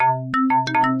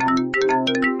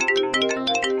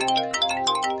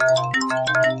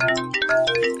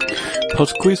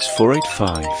PodQuiz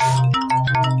 485.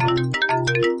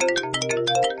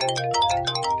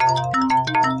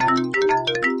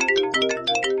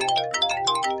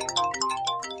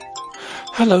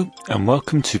 Hello and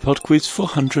welcome to PodQuiz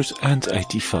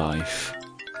 485.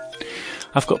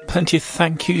 I've got plenty of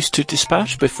thank yous to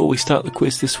dispatch before we start the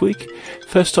quiz this week.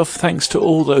 First off, thanks to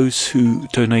all those who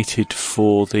donated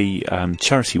for the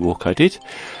charity walk I did.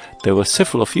 There were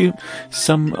several of you,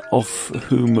 some of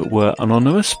whom were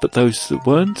anonymous, but those that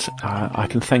weren't, I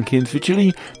can thank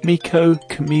individually. Miko,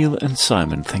 Camille and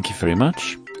Simon, thank you very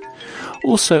much.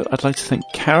 Also, I'd like to thank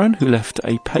Karen, who left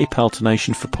a PayPal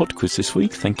donation for PodQuiz this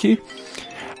week, thank you.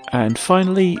 And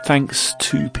finally, thanks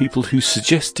to people who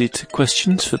suggested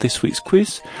questions for this week's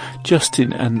quiz.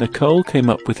 Justin and Nicole came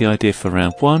up with the idea for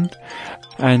round 1,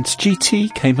 and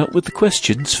GT came up with the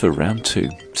questions for round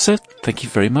 2. So, thank you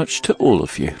very much to all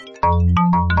of you.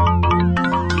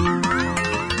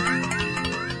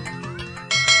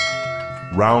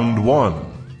 Round 1.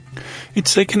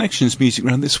 It's a Connections music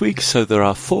round this week, so there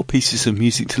are 4 pieces of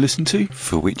music to listen to,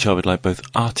 for which I would like both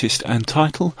artist and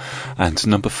title, and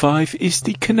number 5 is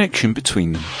the connection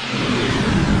between them.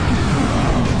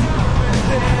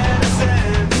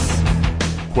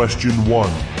 Question 1.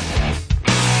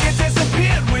 It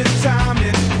disappeared with time,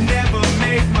 it never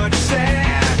made much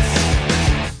sense.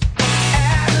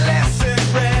 Adolescent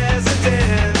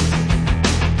resident,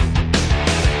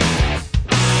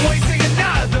 wasting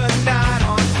another night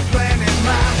on planning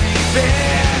my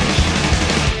revenge.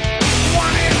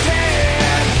 1 in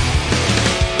 10,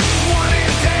 1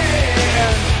 in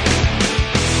 10,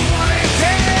 1 in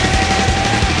 10.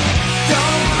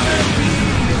 Don't wanna be.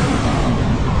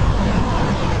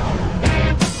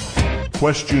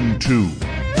 Question 2.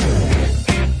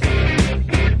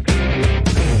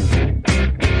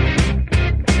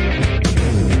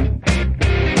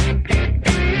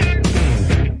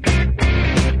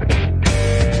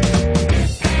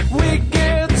 We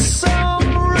get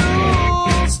some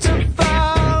rules to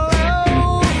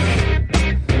follow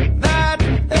that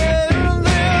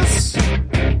endless,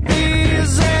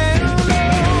 these and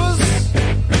those.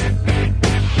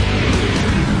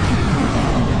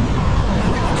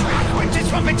 Just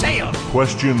from the tail.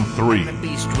 Question 3. The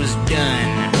beast was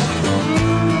done.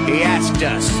 He asked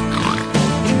us,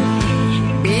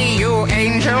 "Be you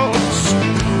angels?"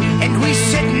 And we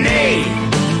said, "Nay,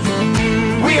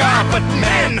 we are but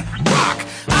men." Rock.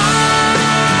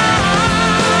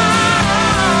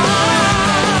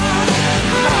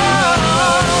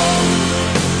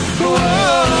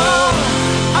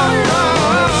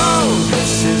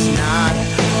 This is not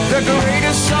the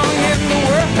greatest song in the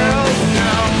world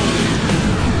now.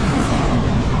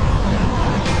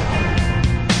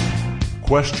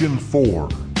 Question 4.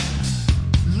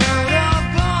 Load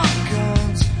up on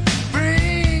guns,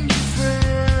 bring your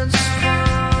friends,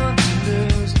 fun to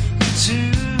lose, to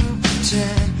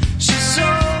pretend she's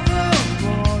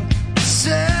overboard,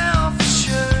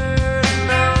 self-assured,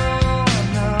 no,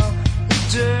 the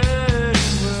dirty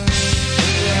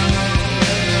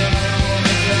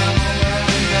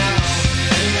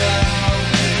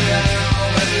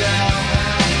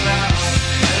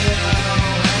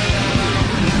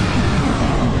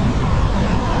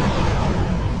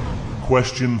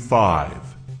Question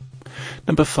 5.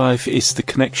 Number 5 is the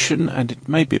connection, and it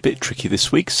may be a bit tricky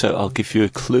this week, so I'll give you a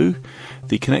clue.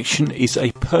 The connection is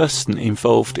a person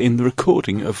involved in the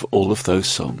recording of all of those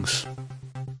songs.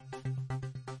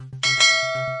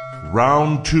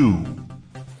 Round 2.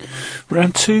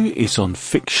 Round 2 is on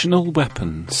fictional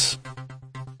weapons.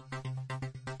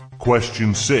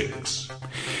 Question 6.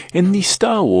 In the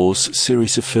Star Wars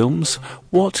series of films,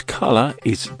 what colour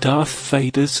is Darth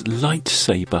Vader's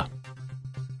lightsaber?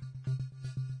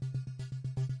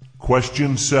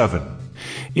 Question 7.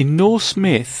 In Norse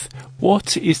myth,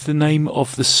 what is the name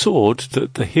of the sword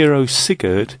that the hero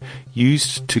Sigurd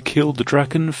used to kill the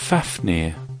dragon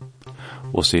Fafnir?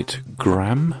 Was it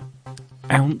gram,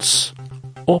 ounce,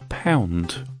 or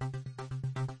pound?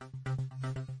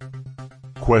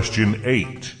 Question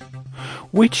 8.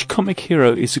 Which comic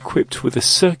hero is equipped with a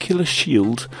circular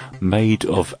shield made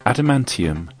of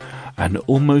adamantium, an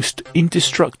almost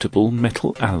indestructible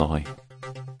metal alloy?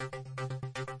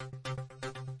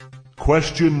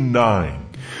 Question 9.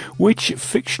 Which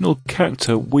fictional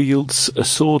character wields a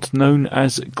sword known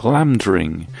as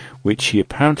Glamdring, which he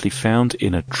apparently found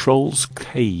in a troll's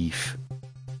cave?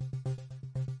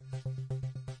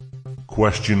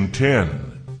 Question 10.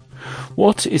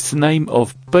 What is the name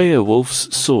of Beowulf's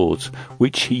sword,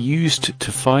 which he used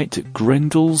to fight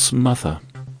Grendel's mother?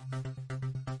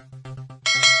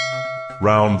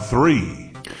 Round 3.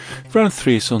 Round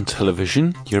 3 is on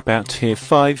television. You're about to hear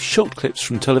 5 short clips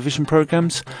from television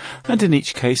programmes, and in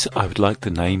each case I would like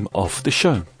the name of the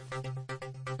show.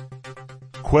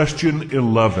 Question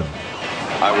 11.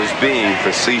 I was being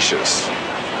facetious.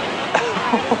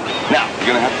 Now, you're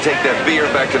gonna have to take that beer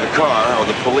back to the car, or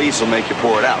the police will make you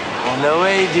pour it out. Oh, no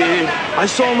way, dude. I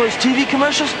saw on those TV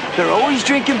commercials, they're always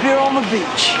drinking beer on the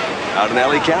beach. Out in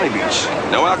LA County Beach.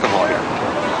 No alcohol here.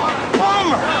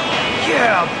 Bummer!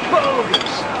 Yeah, bogus!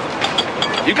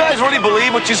 You guys really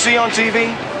believe what you see on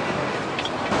TV?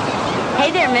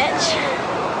 Hey there, Mitch.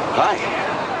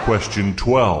 Hi. Question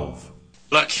 12.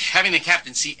 Look, having the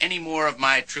captain see any more of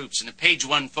my troops in a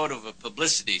page-1 photo of a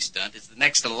publicity stunt is the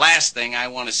next to last thing I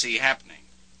want to see happening.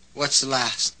 What's the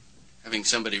last? Having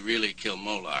somebody really kill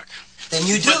Moloch. Then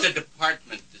you do. But the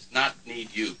department does not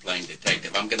need you playing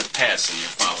detective. I'm going to pass on your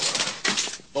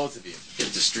follow-up. Both of you,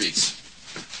 hit the streets.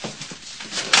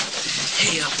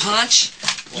 Hey, Punch,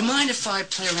 you mind if I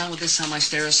play around with this on my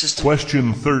stereo system?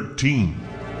 Question 13.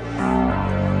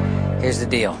 Here's the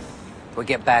deal. We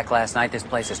get back last night, this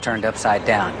place is turned upside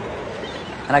down.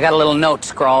 And I got a little note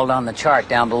scrawled on the chart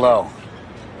down below.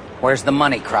 Where's the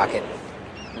money, Crockett?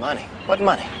 Money? What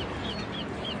money?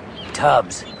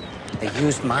 Tubbs. They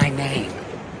used my name.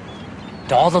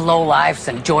 To all the lowlifes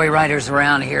and joyriders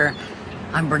around here,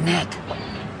 I'm Burnett.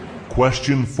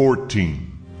 Question 14.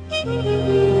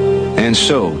 And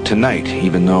so, tonight,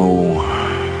 even though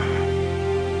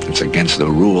it's against the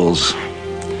rules,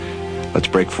 let's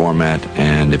break format,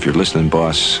 and if you're listening,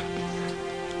 boss,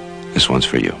 this one's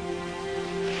for you.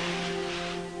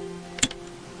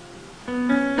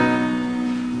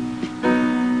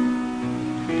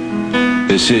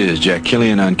 This is Jack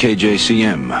Killian on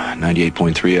KJCM,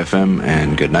 98.3 FM,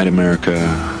 and good night, America,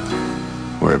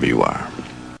 wherever you are.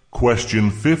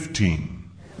 Question 15.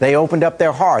 They opened up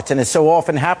their hearts, and as so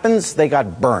often happens, they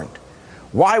got burnt.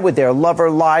 Why would their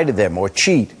lover lie to them or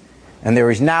cheat? And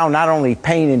there is now not only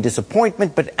pain and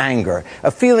disappointment, but anger, a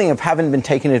feeling of having been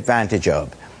taken advantage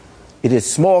of. It is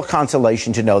small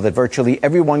consolation to know that virtually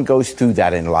everyone goes through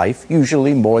that in life,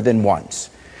 usually more than once.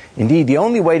 Indeed, the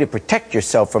only way to protect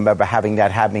yourself from ever having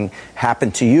that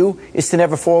happen to you is to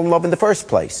never fall in love in the first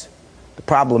place. The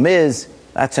problem is,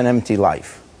 that's an empty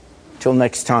life. Till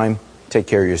next time, take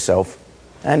care of yourself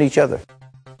and each other.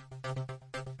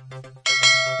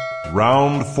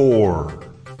 Round 4.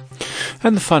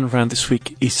 And the final round this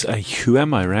week is a Who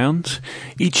Am I round.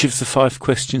 Each of the 5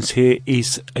 questions here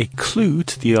is a clue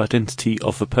to the identity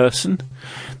of a person.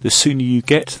 The sooner you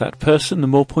get that person, the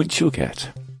more points you'll get.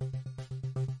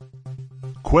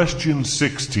 Question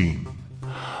 16.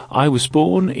 I was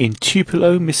born in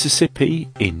Tupelo, Mississippi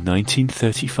in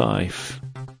 1935.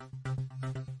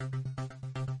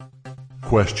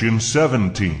 Question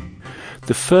 17.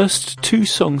 The first 2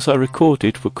 songs I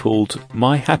recorded were called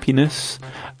My Happiness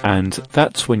and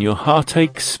That's When Your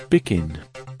Heartaches Begin.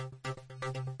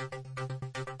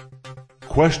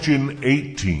 Question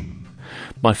 18.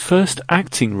 My first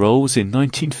acting role was in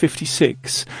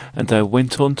 1956 and I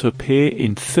went on to appear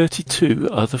in 32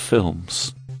 other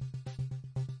films.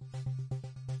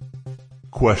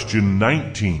 Question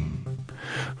 19.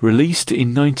 Released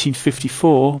in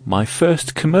 1954, my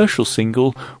first commercial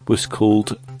single was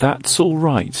called That's All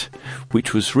Right,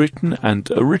 which was written and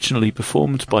originally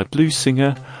performed by blues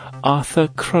singer Arthur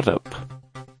Crudup.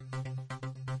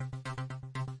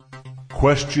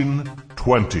 Question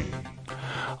 20.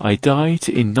 I died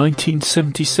in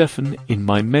 1977 in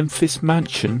my Memphis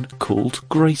mansion called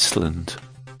Graceland.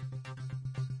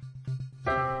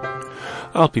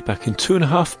 I'll be back in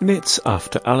 2.5 minutes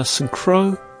after Alison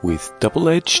Crowe with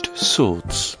Double-Edged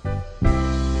Swords.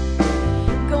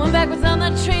 Going backwards on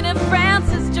that train in France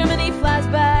as Germany flies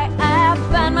by, I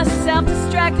find myself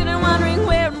distracted and wondering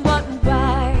where and what and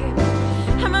why.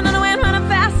 I'm running away and running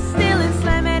fast, still and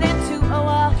slamming into a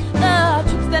wall. The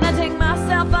trips that I take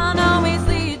myself on always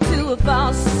lead to a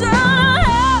fall. So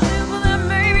well, then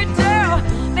maybe do,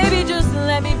 maybe just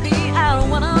let me be. I don't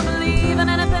wanna believe in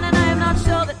anything and I am not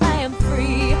sure that I am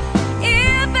free.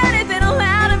 If anything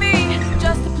allowed me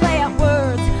just to play out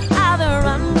words, either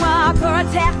run, walk, or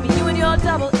attack me, you and your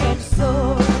double-edged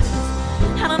swords.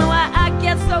 I don't know why I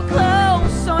get so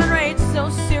close, so enraged, so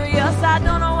serious. I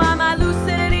don't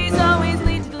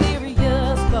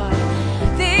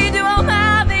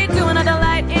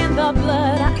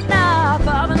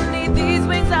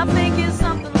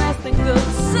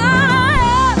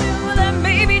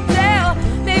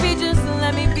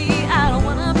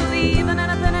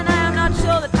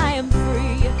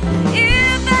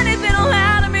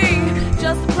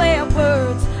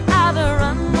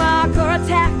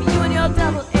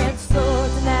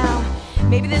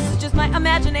this is just my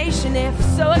imagination. If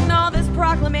so, ignore this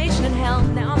proclamation in hell.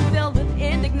 Now I'm filled with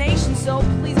indignation, so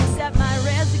please accept my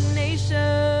resignation.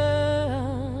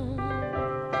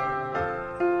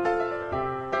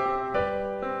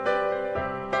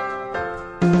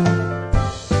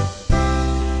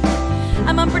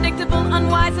 I'm unpredictable,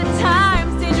 unwise at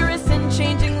times, dangerous and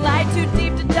changing light, too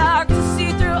deep to dark to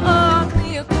see through. Oh,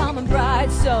 clear, calm and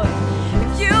bright. So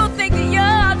if you think that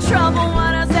you're trouble,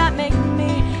 what does that make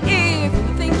me? If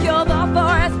you think you're the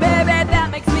forest, baby, that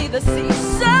makes me the sea.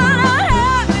 So don't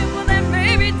have me, well then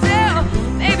maybe do.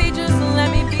 Maybe just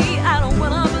let me be. I don't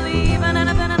wanna believe in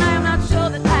anything, and I am not sure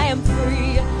that I am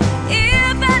free.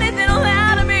 If anything will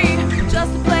happen to me,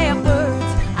 just to play up words,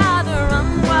 either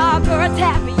unwalk or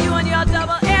attack me. Your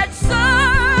double-edged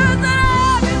sword.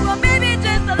 Well, maybe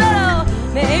just a little,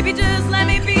 maybe just let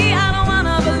me be. I don't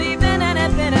wanna believe in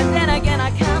anything, and then again I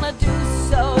kinda do.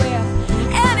 So yeah,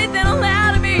 anything will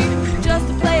happen to me, just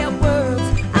to play up words,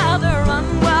 either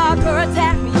unwalk or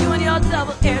attack me. You and your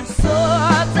double-edged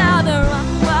swords, either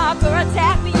unwalk or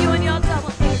attack me. You and your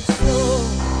double-edged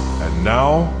swords. And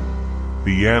now,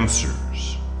 the answers.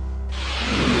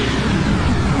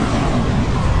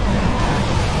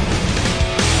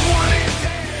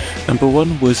 Number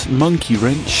 1 was Monkey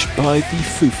Wrench by the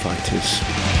Foo Fighters.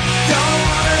 Don't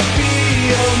wanna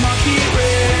be a monkey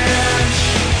wrench.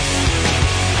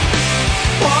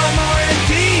 One more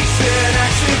indecent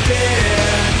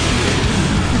accident.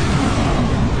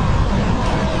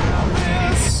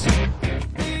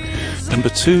 Number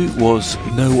 2 was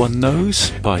No One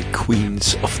Knows by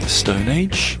Queens of the Stone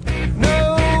Age.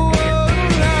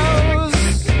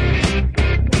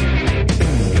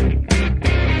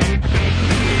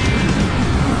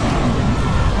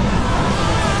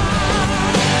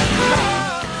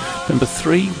 Number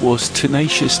 3 was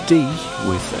Tenacious D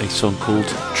with a song called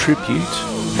Tribute.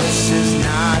 This is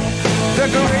not the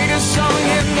greatest song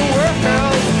in the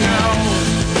world, no.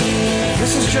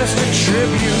 This is just a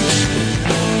tribute.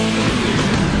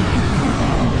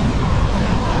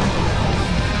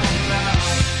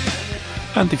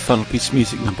 And the final piece of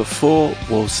music, number 4,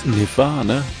 was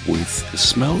Nirvana with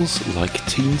Smells Like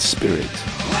Teen Spirit.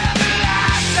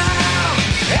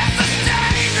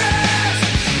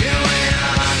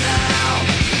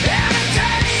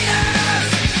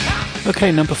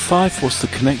 Okay, number 5 was The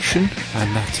Connection,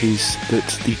 and that is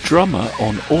that the drummer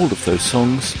on all of those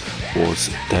songs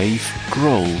was Dave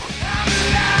Grohl.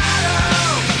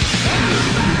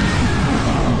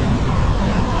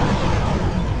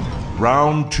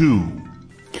 Round 2.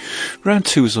 Round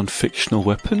 2 was on fictional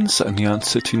weapons, and the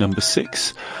answer to number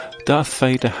 6, Darth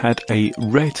Vader had a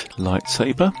red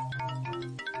lightsaber.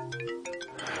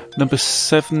 Number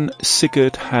 7,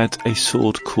 Sigurd had a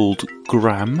sword called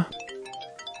Gram.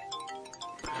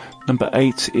 Number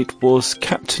 8, it was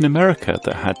Captain America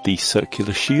that had the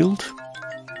circular shield.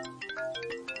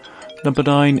 Number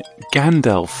 9,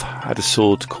 Gandalf had a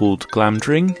sword called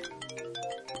Glamdring.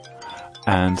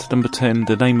 And number 10,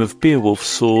 the name of Beowulf's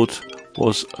sword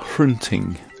was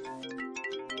Hrunting.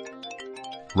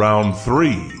 Round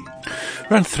 3.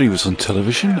 Round 3 was on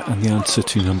television, and the answer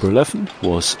to number 11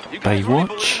 was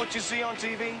Baywatch.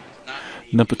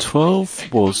 Number 12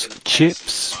 was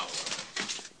Chips.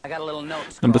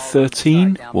 Number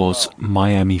 13 was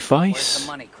Miami Vice.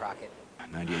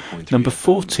 Number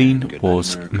 14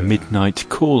 was Midnight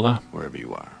Caller.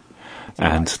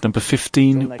 And number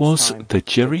 15 was The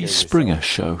Jerry Springer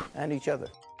Show.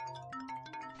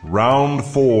 Round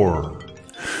 4.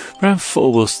 Round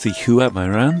 4 was the Who Am I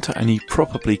round, and you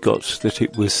probably got that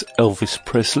it was Elvis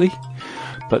Presley.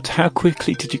 But how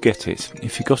quickly did you get it?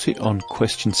 If you got it on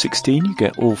question 16, you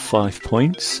get all 5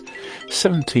 points.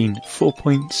 17, 4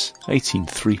 points. 18,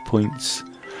 3 points.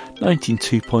 19,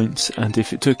 2 points. And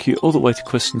if it took you all the way to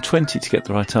question 20 to get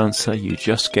the right answer, you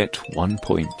just get 1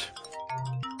 point.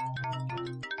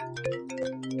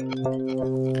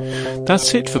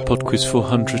 That's it for PodQuiz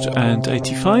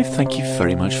 485. Thank you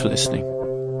very much for listening.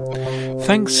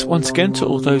 Thanks once again to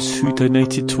all those who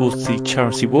donated towards the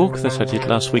charity walk that I did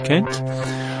last weekend.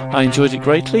 I enjoyed it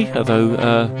greatly, although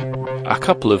a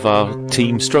couple of our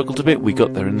team struggled a bit. We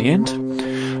got there in the end.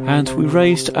 And we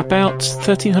raised about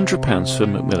 £1,300 for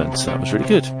Macmillan, so that was really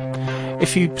good.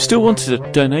 If you still wanted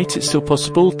to donate, it's still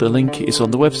possible. The link is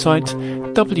on the website,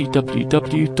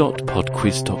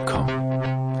 www.podquiz.com.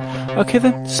 Okay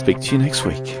then, speak to you next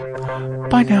week.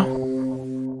 Bye now.